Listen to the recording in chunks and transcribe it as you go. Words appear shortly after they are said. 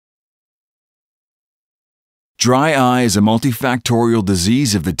Dry eye is a multifactorial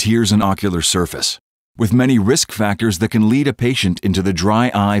disease of the tears and ocular surface, with many risk factors that can lead a patient into the dry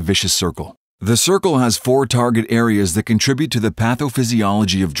eye vicious circle. The circle has 4 target areas that contribute to the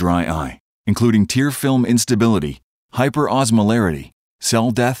pathophysiology of dry eye, including tear film instability, hyperosmolarity, cell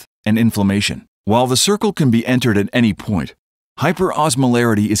death, and inflammation. While the circle can be entered at any point,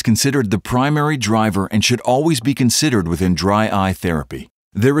 hyperosmolarity is considered the primary driver and should always be considered within dry eye therapy.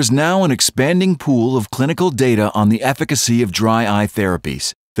 There is now an expanding pool of clinical data on the efficacy of dry eye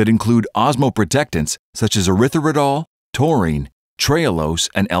therapies that include osmoprotectants such as erythritol, taurine, Trehalose,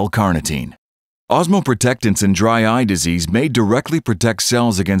 and L-carnitine. Osmoprotectants in dry eye disease may directly protect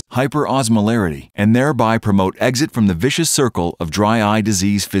cells against hyperosmolarity and thereby promote exit from the vicious circle of dry eye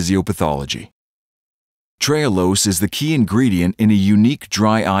disease physiopathology. Trehalose is the key ingredient in a unique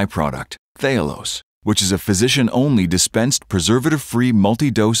dry eye product, Thealoz, which is a physician-only dispensed preservative-free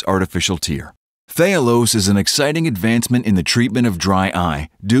multi-dose artificial tear. Thealoz is an exciting advancement in the treatment of dry eye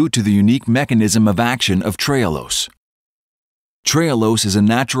due to the unique mechanism of action of Trehalose. Trehalose is a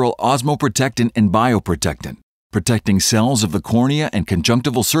natural osmoprotectant and bioprotectant, protecting cells of the cornea and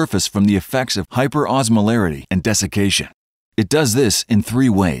conjunctival surface from the effects of hyperosmolarity and desiccation. It does this in 3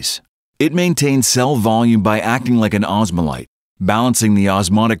 ways. It maintains cell volume by acting like an osmolyte, balancing the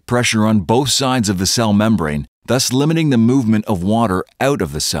osmotic pressure on both sides of the cell membrane, thus limiting the movement of water out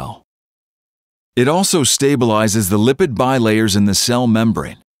of the cell. It also stabilizes the lipid bilayers in the cell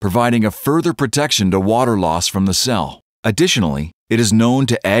membrane, providing a further protection to water loss from the cell. Additionally, it is known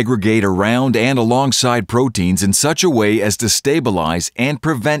to aggregate around and alongside proteins in such a way as to stabilize and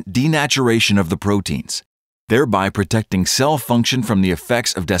prevent denaturation of the proteins, thereby protecting cell function from the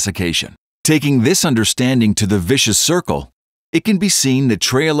effects of desiccation. Taking this understanding to the vicious circle, it can be seen that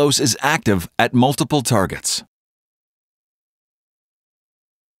Trehalose is active at multiple targets.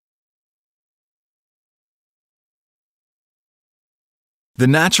 The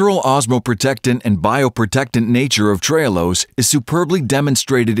natural osmoprotectant and bioprotectant nature of Trehalose is superbly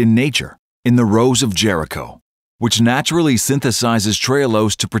demonstrated in nature, in the Rose of Jericho, which naturally synthesizes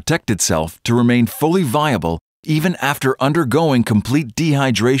Trehalose to protect itself to remain fully viable even after undergoing complete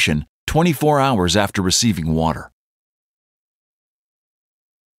dehydration 24 hours after receiving water.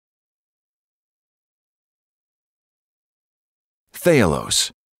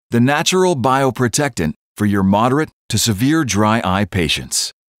 Thealoz, the natural bioprotectant for your moderate to severe dry eye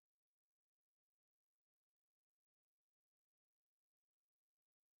patients.